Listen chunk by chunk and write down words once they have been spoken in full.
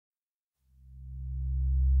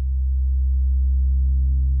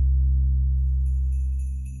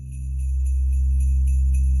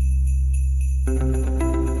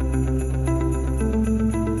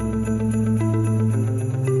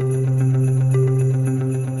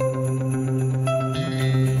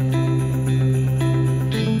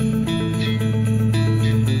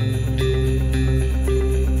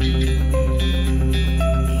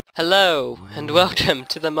Hello, and welcome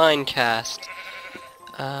to the Minecast.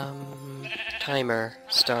 Timer,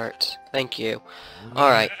 start. Thank you.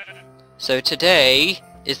 Alright, so today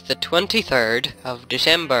is the 23rd of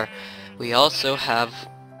December. We also have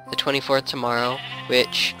the 24th tomorrow,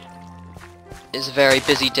 which is a very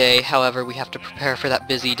busy day. However, we have to prepare for that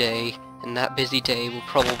busy day, and that busy day will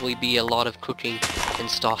probably be a lot of cooking and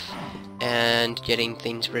stuff, and getting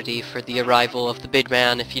things ready for the arrival of the big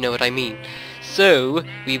man, if you know what I mean. So,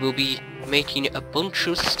 we will be making a bunch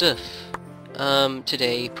of stuff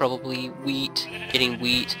today, probably getting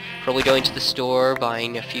wheat, probably going to the store,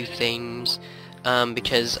 buying a few things,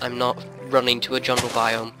 because I'm not running to a jungle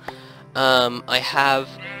biome. I have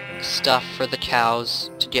stuff for the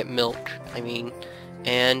cows to get milk,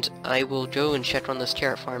 and I will go and check on this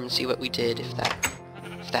carrot farm and see what we did, if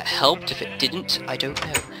that helped. If it didn't, I don't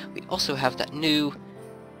know. We also have that new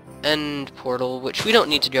end portal, which we don't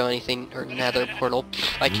need to go anything, or nether portal.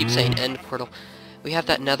 I keep saying end portal. We have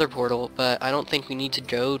that nether portal, but I don't think we need to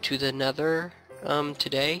go to the nether,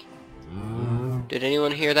 today. Did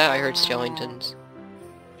anyone hear that? I heard skeletons.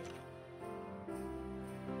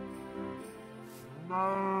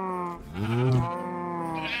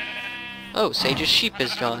 Oh, Sage's sheep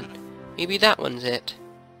is gone. Maybe that one's it.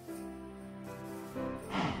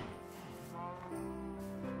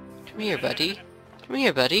 Come here, buddy. Come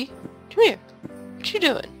here, buddy. Come here. What you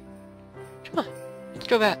doing? Come on. Let's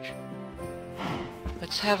go back.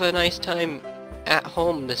 Let's have a nice time at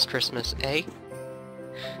home this Christmas, eh?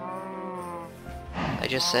 I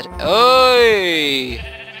just said, oi!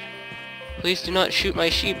 Please do not shoot my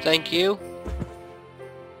sheep, thank you.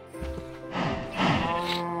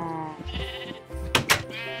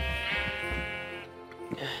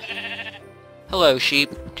 Hello, sheep.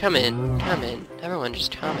 Come in. Come in. Everyone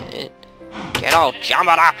just come in. Get all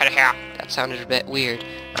jumbled up in here! That sounded a bit weird.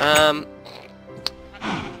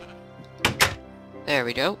 There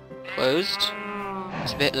we go. Closed.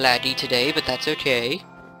 It's a bit laggy today, but that's okay.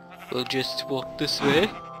 We'll just walk this way.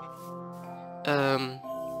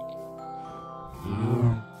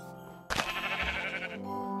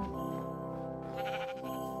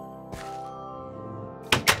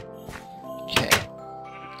 Okay.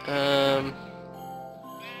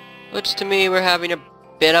 Looks to me we're having a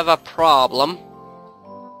bit of a problem.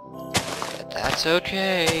 But that's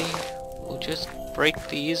okay. We'll just break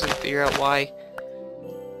these and figure out why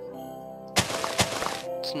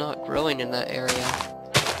it's not growing in that area.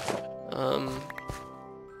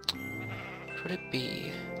 Could it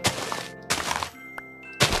be?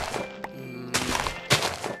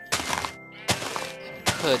 It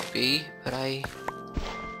could be, but Alright,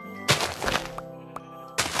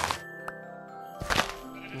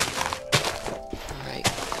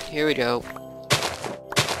 here we go.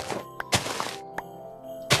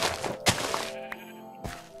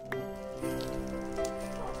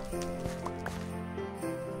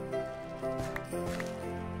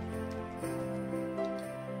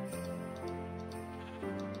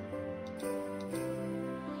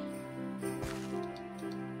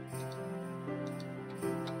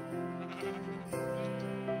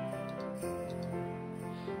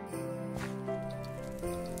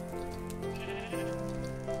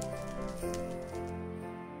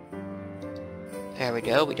 There we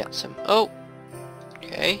go, we got some. Oh!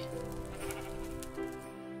 Okay.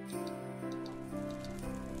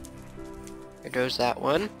 There goes that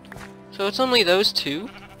one. So it's only those two?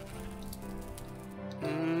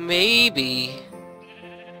 Maybe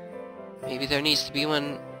there needs to be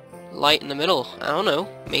one light in the middle. I don't know.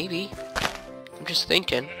 Maybe. I'm just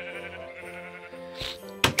thinking.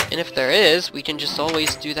 And if there is, we can just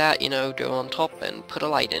always do that, you know, go on top and put a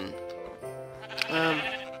light in.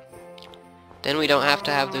 Then we don't have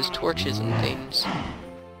to have those torches and things.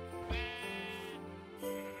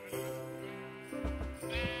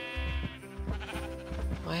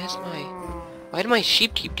 Why do my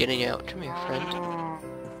sheep keep getting out? Come here, friend.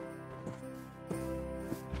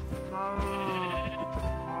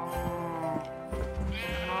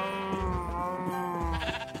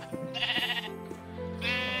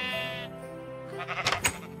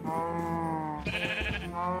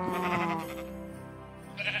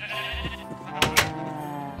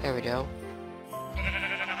 There we go.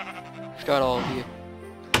 I've got all of you.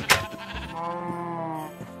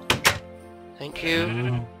 Thank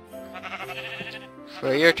you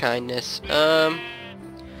for your kindness.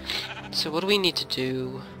 So what do we need to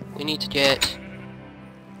do? We need to get...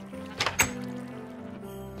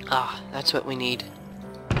 that's what we need.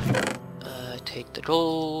 Take the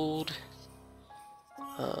gold.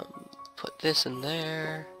 Put this in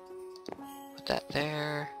there. Put that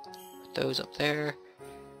there. Put those up there.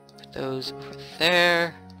 Put those over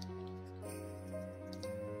there.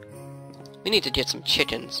 We need to get some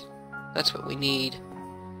chickens. That's what we need.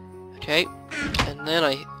 Okay, and then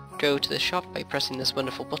I go to the shop by pressing this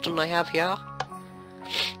wonderful button I have here.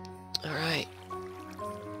 Alright.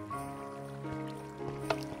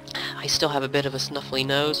 I still have a bit of a snuffly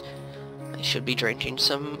nose. I should be drinking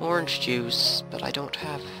some orange juice, but I don't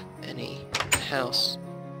have any in the house.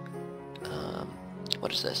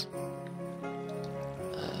 What is this?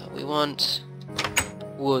 We want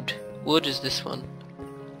wood. Wood is this one,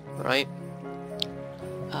 right?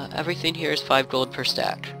 Everything here is 5 gold per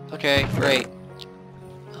stack. Okay, great.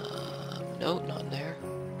 No, not in there.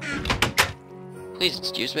 Please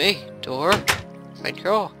excuse me. Door. Thank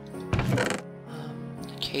you.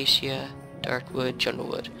 Acacia, dark wood, jungle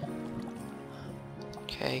wood.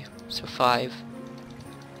 Okay, so 5.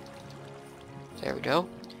 There we go.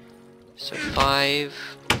 So 5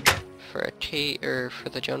 for for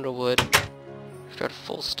the jungle wood. I've got a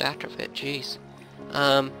full stack of it. Jeez.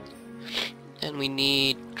 And we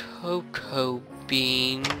need cocoa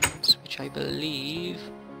beans, which I believe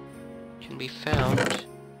can be found.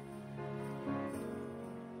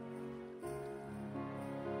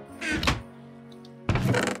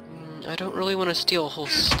 I don't really want to steal a whole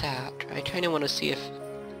stack. I kind of want to see if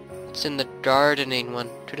it's in the gardening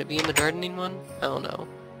one. Could it be in the gardening one? I don't know.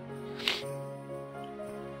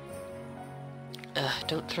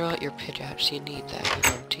 Don't throw out your pickaxe. You need that, you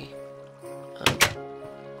empty.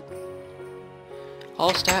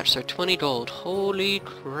 All stacks are 20 gold. Holy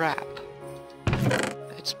crap.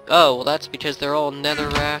 Oh, well that's because they're all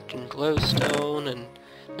netherrack and glowstone and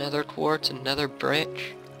nether quartz and nether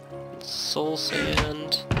brick and soul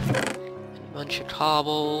sand and a bunch of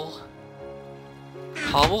cobble.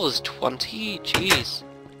 Cobble is 20? Jeez.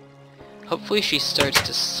 Hopefully she starts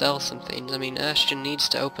to sell some things. I mean, Ashton needs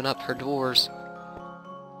to open up her doors.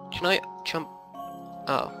 Can I jump?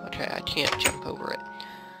 Oh, okay, I can't jump over it.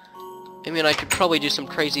 I mean, I could probably do some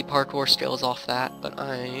crazy parkour skills off that, but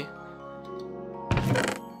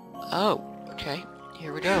Oh, okay,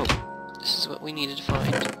 here we go. This is what we needed to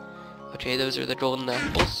find. Okay, those are the golden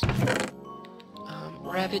apples.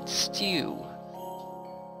 Rabbit stew.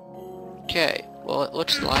 Okay, well it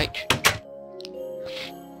looks like...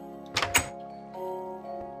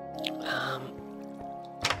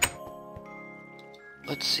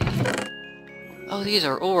 let's see. Oh, these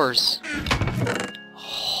are ores.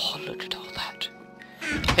 Oh, look at all that.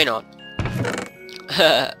 Hang on.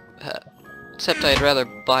 Except I'd rather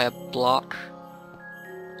buy a block.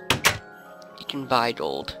 You can buy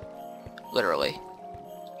gold. Literally.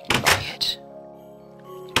 You can buy it.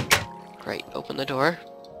 Great, open the door.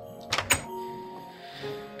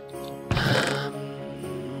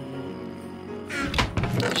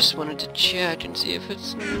 I just wanted to check and see if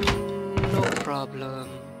it's no problem.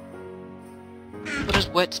 What does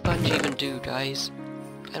wet sponge even do, guys?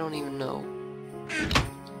 I don't even know.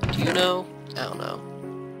 Do you know? I don't know.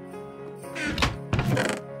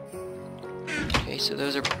 Okay, so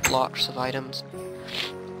those are blocks of items.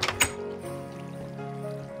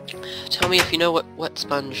 Tell me if you know what wet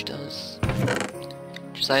sponge does.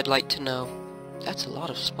 Because I'd like to know. That's a lot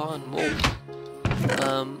of spawn wolf.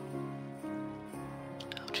 I'll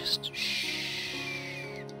just...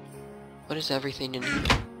 shh. What is everything in here?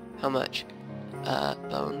 How much?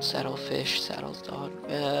 Bones, saddle fish, saddles dog.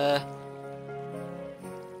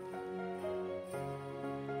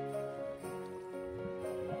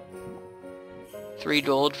 3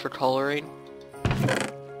 gold for coloring.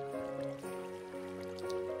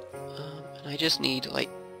 And I just need, like,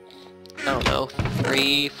 I don't know,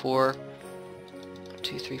 3, 4...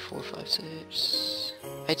 2, 3, 4, 5, 6...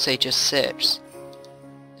 I'd say just 6.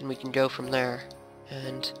 And we can go from there.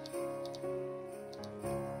 And...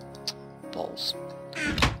 balls.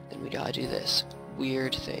 Then we gotta do this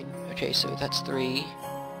weird thing. Okay, so that's 3.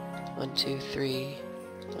 1, 2, 3.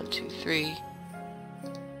 1, 2, 3.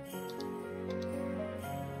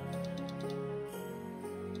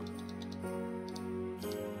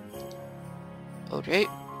 Okay.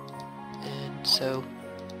 And so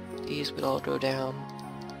these would all go down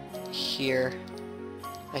here.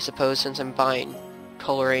 I suppose since I'm buying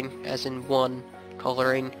coloring, as in 1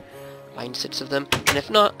 coloring, buying 6 of them. And if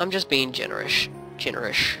not, I'm just being generous.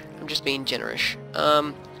 I'm just being generous.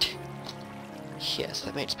 Yes,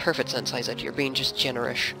 that makes perfect sense, Isaac. You're being just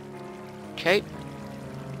generous. Okay.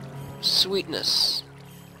 Sweetness.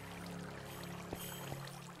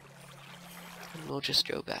 And we'll just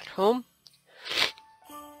go back home.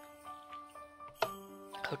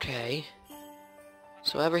 Okay.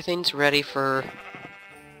 So everything's ready for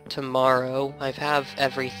tomorrow. I have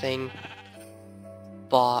everything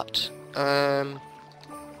bought. Let's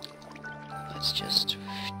just...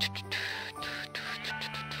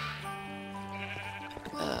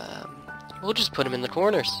 We'll just put them in the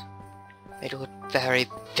corners. Make it look very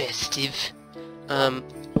festive. 1,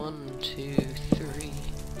 2, 3.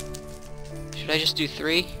 Should I just do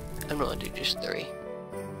 3? I'm gonna do just 3.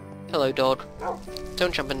 Hello, dog.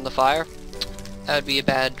 Don't jump in the fire. That would be a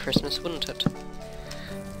bad Christmas, wouldn't it?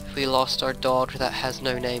 If we lost our dog that has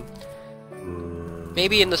no name.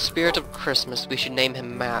 Maybe in the spirit of Christmas, we should name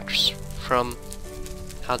him Max from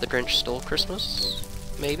How the Grinch Stole Christmas?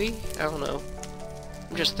 Maybe? I don't know.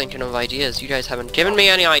 I'm just thinking of ideas. You guys haven't given me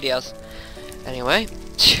any ideas. Anyway.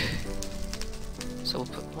 So we'll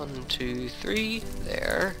put 1, 2, 3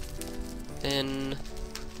 there. Then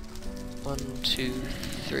 1, 2,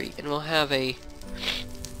 3. And we'll have a...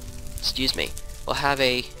 Excuse me. We'll have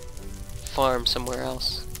a farm somewhere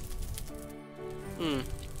else.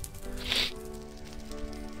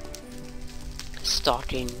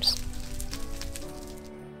 Stockings.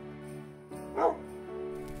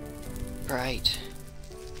 Right.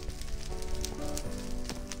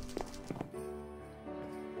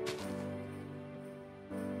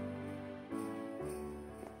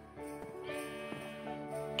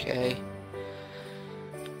 Okay.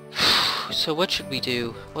 So what should we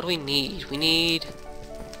do? What do we need?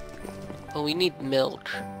 Well, we need milk.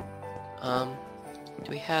 Do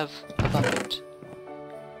we have a bucket?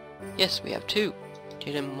 Yes, we have 2.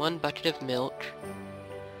 Get him 1 bucket of milk.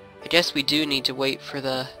 I guess we do need to wait for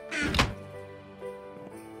the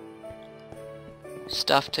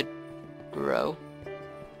stuff to grow.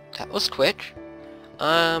 That was quick.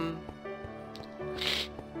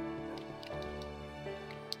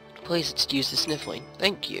 Please excuse the sniffling.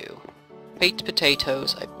 Thank you. Baked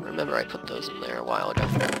potatoes. I remember I put those in there a while ago.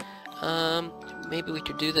 Maybe we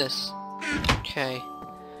could do this. Okay.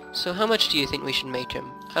 So how much do you think we should make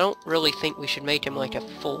him? I don't really think we should make him like a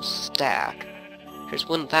full stack. Because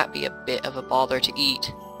wouldn't that be a bit of a bother to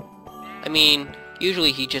eat? I mean,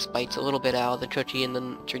 usually he just bites a little bit out of the cookie and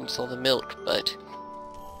then drinks all the milk, but...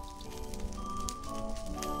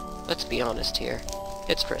 Let's be honest here.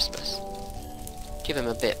 It's Christmas. Give him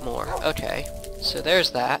a bit more. Okay. So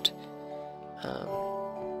there's that.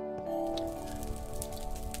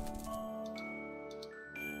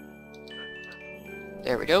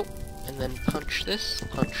 There we go. And then punch this,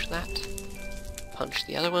 punch that, punch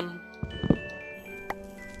the other one.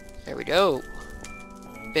 There we go.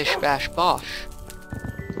 Bish bash bosh.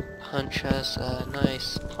 Punch us a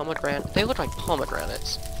nice pomegranate. They look like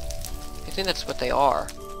pomegranates. I think that's what they are,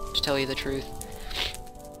 to tell you the truth.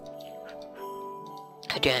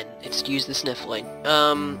 Again, excuse the sniffling.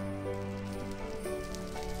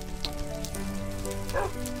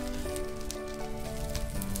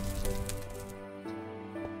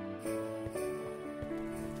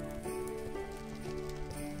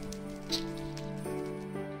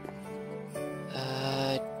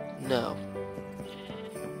 No.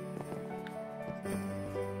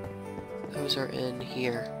 Those are in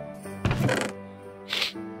here.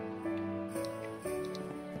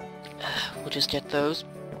 We'll just get those.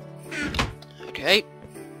 Okay.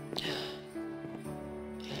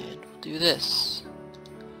 And we'll do this.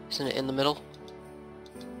 Isn't it in the middle?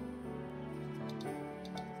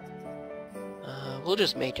 We'll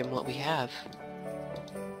just make him what we have.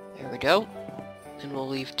 There we go. And we'll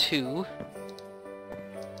leave 2.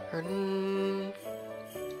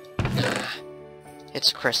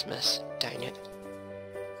 It's Christmas, dang it.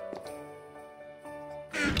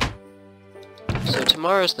 So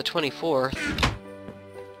tomorrow's the 24th.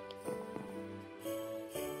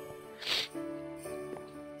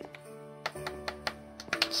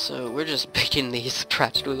 So we're just picking these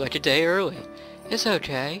practically like a day early. It's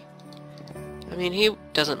okay. I mean, he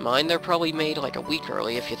doesn't mind. They're probably made like a week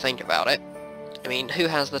early if you think about it. I mean, who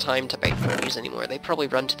has the time to bake cookies anymore? They probably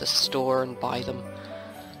run to the store and buy them.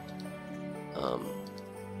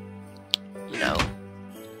 You know.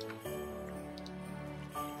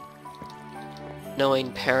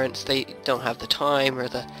 Knowing parents, they don't have the time or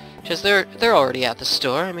the... Because they're already at the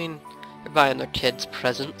store. I mean, they're buying their kids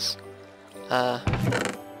presents. They're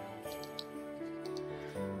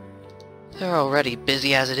already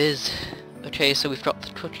busy as it is. Okay, so we've got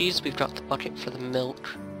the cookies, we've got the bucket for the milk.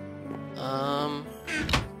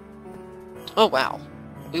 Oh wow.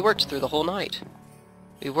 We worked through the whole night.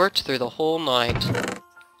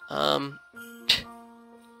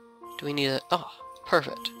 Do we need a... Oh,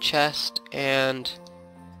 perfect. Chest and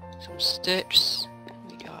some sticks.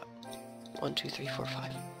 We got 1, 2, 3, 4,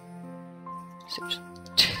 5, 6.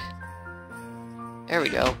 There we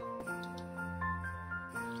go.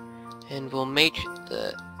 And we'll make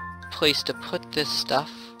the place to put this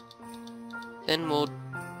stuff. Then we'll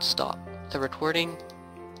stop the recording.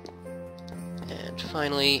 And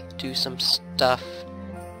finally do some stuff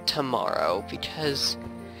tomorrow, because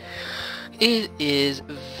it is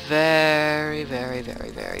very, very, very,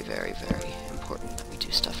 very, very, very important that we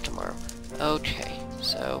do stuff tomorrow. Okay,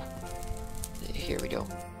 so here we go.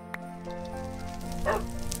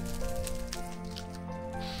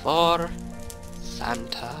 For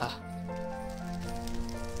Santa.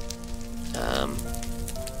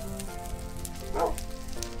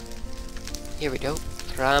 Here we go.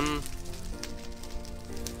 From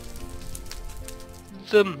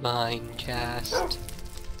the Minecast.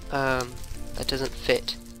 That doesn't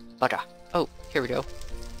fit. Bugger. Oh, here we go.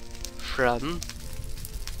 From...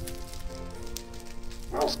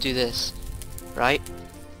 Let's do this. Right?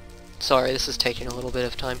 Sorry, this is taking a little bit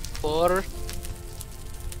of time. For...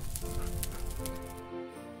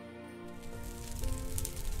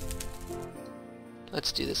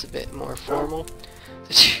 Let's do this a bit more formal.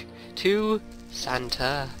 To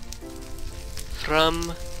Santa.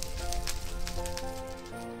 From...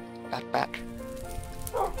 Back.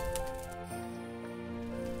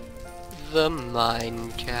 The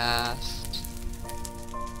Minecast.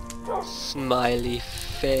 Smiley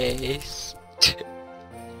face.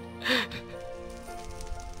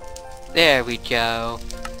 There we go.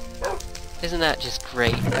 Isn't that just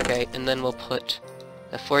great? Okay, and then we'll put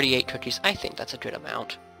the 48 cookies. I think that's a good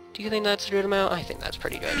amount. Do you think that's a good amount? I think that's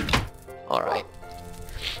pretty good. Alright.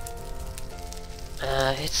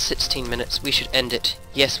 It's 16 minutes. We should end it.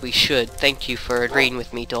 Yes, we should. Thank you for agreeing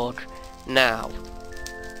with me, dog. Now.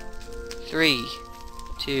 3,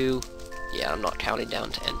 2... Yeah, I'm not counting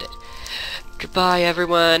down to end it. Goodbye,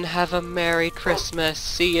 everyone. Have a Merry Christmas.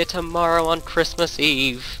 See you tomorrow on Christmas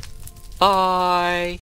Eve. Bye!